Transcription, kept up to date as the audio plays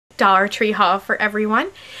Dollar Tree haul for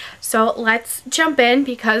everyone. So let's jump in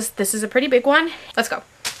because this is a pretty big one. Let's go.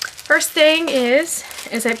 First thing is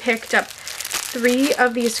I picked up 3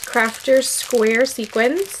 of these Crafters square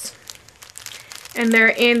sequins. And they're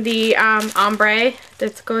in the ombre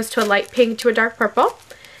that goes to a light pink to a dark purple.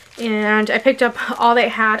 And I picked up all they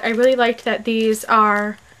had. I really liked that these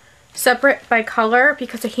are separate by color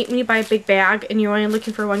because I hate when you buy a big bag and you're only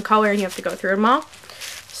looking for one color and you have to go through them all.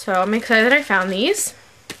 So I'm excited that I found these.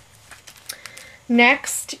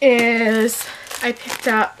 Next is I picked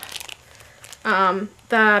up the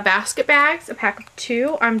basket bags, a pack of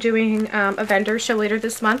 2. I'm doing a vendor show later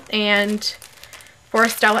this month and for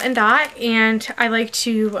Stella and Dot, and I like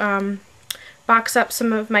to box up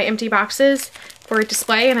some of my empty boxes for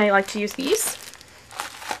display, and I like to use these.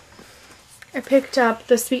 I picked up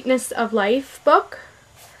the Sweetness of Life book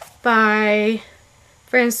by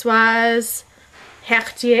Françoise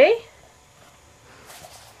Hertier.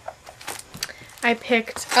 I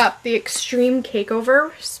picked up the Extreme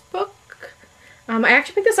Cakeovers book. I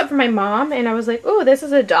actually picked this up for my mom, and I was like, oh, this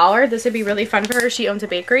is $1. This would be really fun for her. She owns a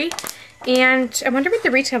bakery. And I wonder what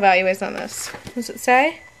the retail value is on this. Does it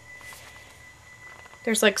say?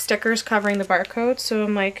 There's like stickers covering the barcode, so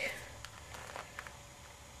I'm like,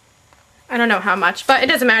 I don't know how much, but it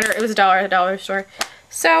doesn't matter. It was $1 at the dollar store.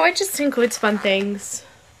 So it just includes fun things.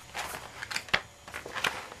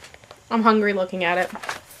 I'm hungry looking at it.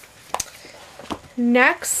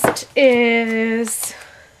 Next is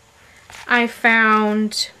I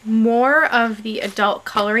found more of the adult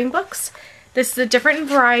coloring books. This is a different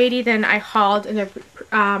variety than I hauled in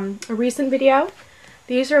a recent video.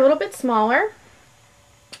 These are a little bit smaller.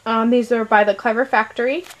 These are by the Clever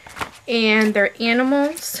Factory, and they're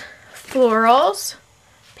animals, florals,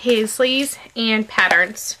 paisleys, and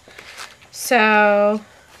patterns. So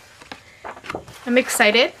I'm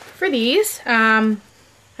excited for these. I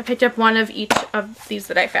picked up one of each of these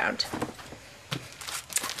that I found.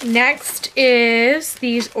 Next is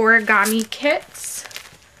these origami kits.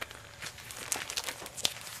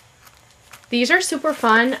 These are super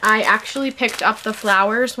fun. I actually picked up the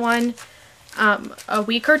flowers one a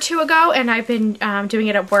week or 2 ago, and I've been doing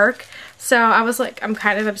it at work. So I was like, I'm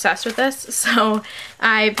kind of obsessed with this. So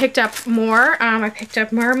I picked up more. I picked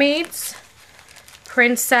up mermaids,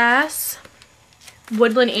 princess,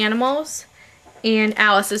 woodland animals, and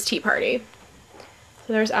Alice's Tea Party.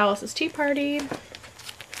 So there's Alice's Tea Party,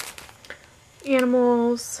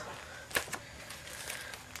 animals,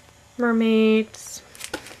 mermaids,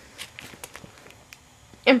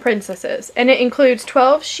 and princesses. And it includes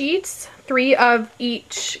 12 sheets, 3 of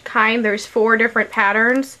each kind. There's 4 different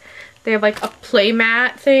patterns. They have like a play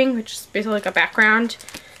mat thing, which is basically like a background,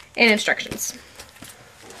 and instructions.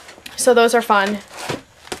 So those are fun.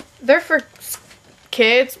 They're for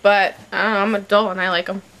kids, but I'm an adult and I like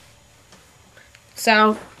them.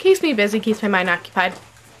 So keeps me busy, keeps my mind occupied.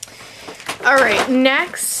 Alright,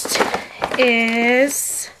 next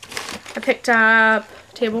is I picked up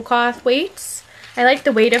tablecloth weights. I like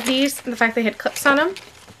the weight of these and the fact they had clips on them.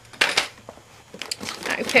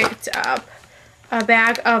 I picked up a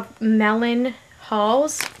bag of melon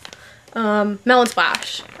hulls. Melon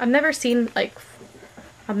Splash. I've never seen like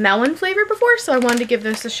a melon flavor before, so I wanted to give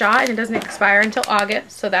this a shot, and it doesn't expire until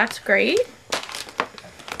August, so that's great.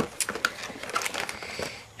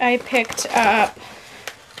 I picked up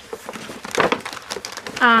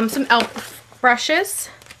some e.l.f. brushes.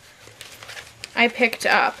 I picked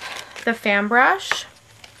up the fan brush,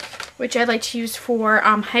 which I like to use for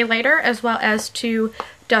highlighter, as well as to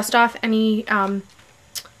dust off any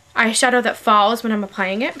eyeshadow that falls when I'm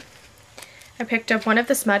applying it. I picked up one of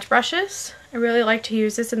the smudge brushes. I really like to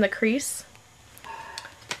use this in the crease.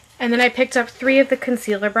 And then I picked up 3 of the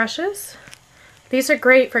concealer brushes. These are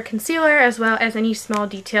great for concealer as well as any small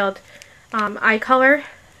detailed eye color.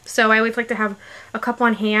 So I always like to have a couple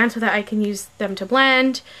on hand so that I can use them to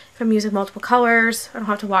blend. If I'm using multiple colors, I don't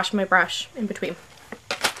have to wash my brush in between.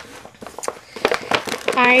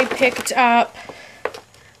 I picked up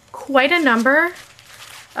quite a number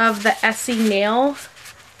of the Essie nail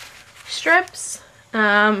strips.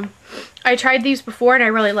 I tried these before and I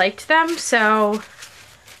really liked them, so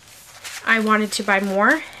I wanted to buy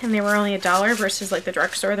more, and they were only $1 versus like the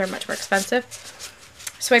drugstore, they're much more expensive.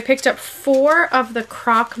 So I picked up 4 of the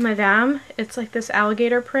Croque Madame. It's like this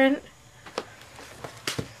alligator print.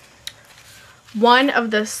 1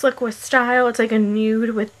 of the Slick with Style. It's like a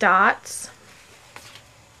nude with dots.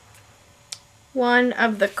 1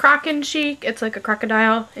 of the Croc and Chic. It's like a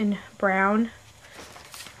crocodile in brown.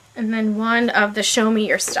 And then 1 of the Show Me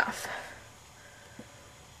Your Stuff.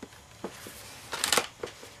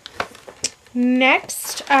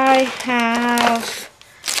 Next I have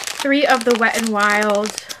 3 of the Wet n Wild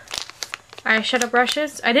eyeshadow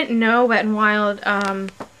brushes. I didn't know Wet n Wild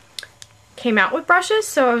came out with brushes,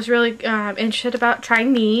 so I was really interested about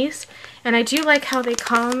trying these. And I do like how they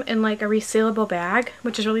come in like a resealable bag,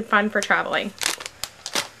 which is really fun for traveling.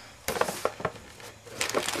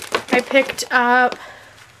 I picked up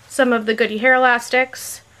some of the Goody hair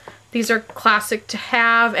elastics. These are classic to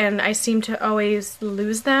have, and I seem to always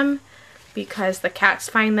lose them because the cats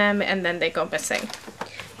find them and then they go missing.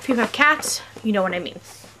 If you have cats, you know what I mean.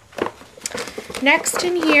 Next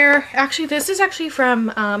in here, actually this is actually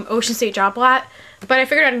from Ocean State Job Lot, but I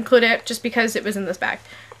figured I'd include it just because it was in this bag.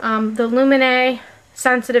 The Lumine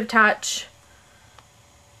Sensitive Touch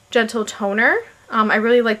Gentle Toner. I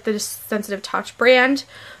really like the Sensitive Touch brand,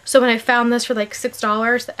 so when I found this for like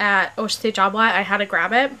 $6 at Ocean State Job Lot, I had to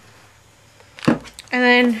grab it.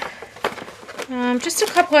 And then just a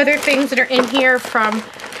couple other things that are in here from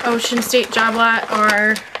Ocean State Job Lot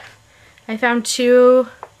are, I found 2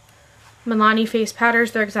 Milani face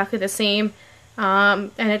powders. They're exactly the same,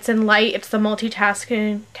 and it's in light. It's the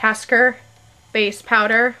Multitasker base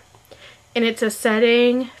powder, and it's a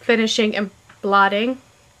setting, finishing, and blotting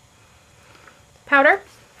powder.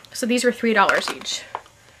 So these were $3 each.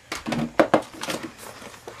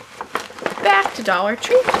 Back to Dollar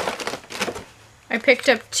Tree. I picked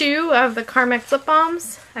up 2 of the Carmex lip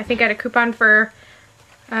balms. I think I had a coupon for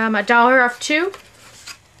 $1 off 2.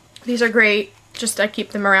 These are great. Just I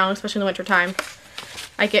keep them around, especially in the winter time.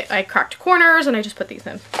 I cracked corners and I just put these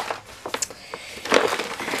in.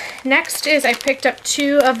 Next is I picked up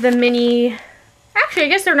 2 of the mini, actually I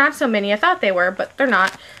guess they're not so mini. I thought they were, but they're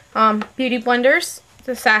not. Beauty blenders,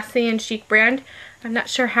 the Sassy and Chic brand. I'm not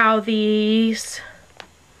sure how these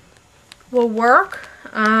will work.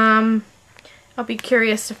 I'll be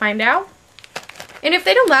curious to find out. And if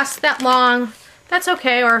they don't last that long, that's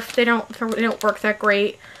okay. Or if they don't work that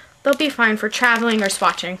great, they'll be fine for traveling or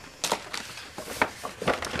swatching.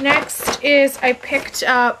 Next is I picked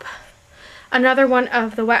up another one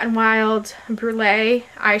of the Wet n Wild Brulee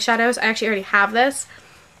eyeshadows. I actually already have this,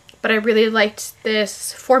 but I really liked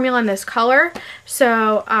this formula and this color,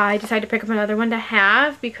 so I decided to pick up another one to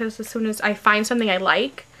have, because as soon as I find something I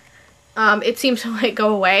like, it seems to like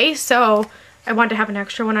go away, so I wanted to have an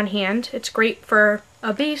extra one on hand. It's great for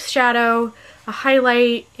a base shadow, a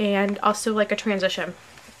highlight, and also like a transition.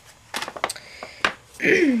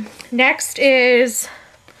 Next is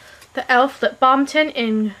the e.l.f. Lip Balm Tint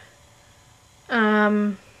in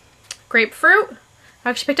Grapefruit. I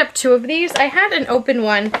actually picked up 2 of these. I had an open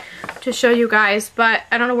one to show you guys, but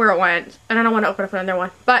I don't know where it went. And I don't want to open up another one.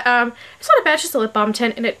 But it's not a bad, it's just a lip balm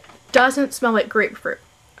tint, and it doesn't smell like grapefruit.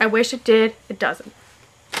 I wish it did. It doesn't.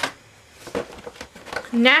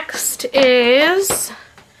 Next is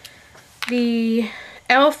the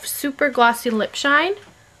e.l.f. Super Glossy Lip Shine.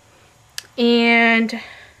 And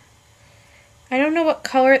I don't know what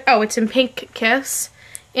color. Oh, it's in Pink Kiss.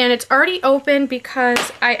 And it's already open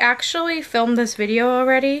because I actually filmed this video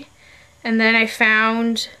already. And then I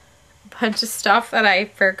found a bunch of stuff that I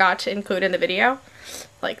forgot to include in the video,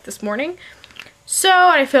 like this morning. So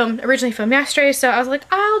I originally filmed yesterday, so I was like,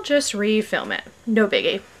 I'll just refilm it. No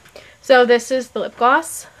biggie. So this is the lip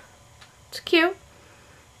gloss. It's cute.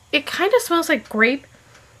 It kind of smells like grape,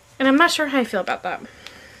 and I'm not sure how I feel about that.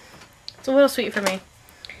 It's a little sweet for me.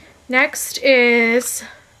 Next is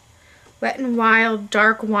Wet n Wild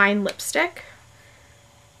Dark Wine Lipstick,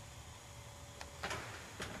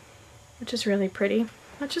 which is really pretty.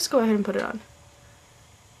 Let's just go ahead and put it on.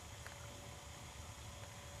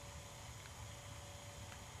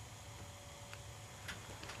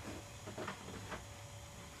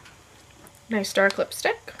 Nice dark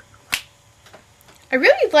lipstick. I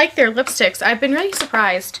really like their lipsticks. I've been really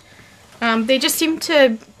surprised. They just seem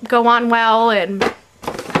to go on well and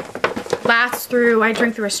last through. I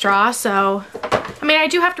drink through a straw, so I mean I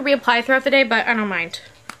do have to reapply throughout the day, but I don't mind.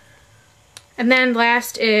 And then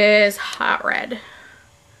last is Hot Red.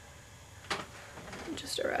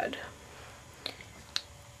 Just a red.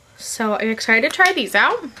 So I'm excited to try these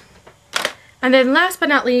out. And then last but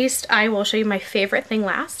not least, I will show you my favorite thing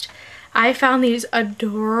last. I found these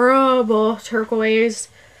adorable turquoise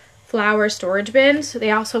flower storage bins.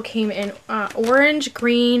 They also came in orange,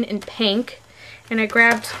 green, and pink. And I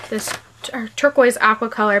grabbed this turquoise aqua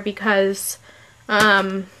color because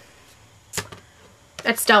it's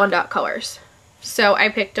Stella & Dot colors. So I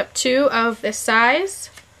picked up 2 of this size,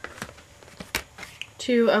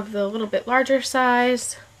 2 of the little bit larger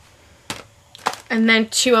size, and then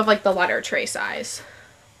 2 of like the letter tray size.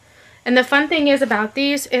 And the fun thing is about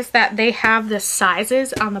these is that they have the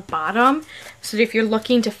sizes on the bottom. So if you're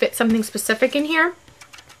looking to fit something specific in here,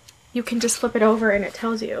 you can just flip it over and it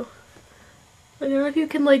tells you. I don't know if you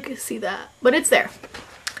can like see that, but it's there.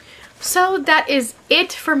 So that is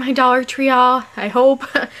it for my Dollar Tree haul. I hope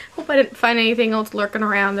I didn't find anything else lurking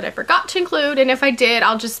around that I forgot to include, and if I did,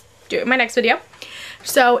 I'll just do it in my next video.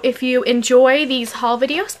 So if you enjoy these haul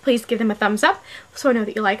videos, please give them a thumbs up so I know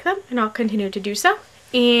that you like them, and I'll continue to do so.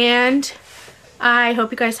 And I hope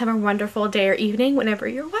you guys have a wonderful day or evening whenever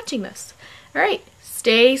you're watching this. All right,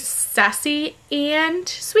 stay sassy and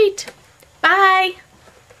sweet. Bye.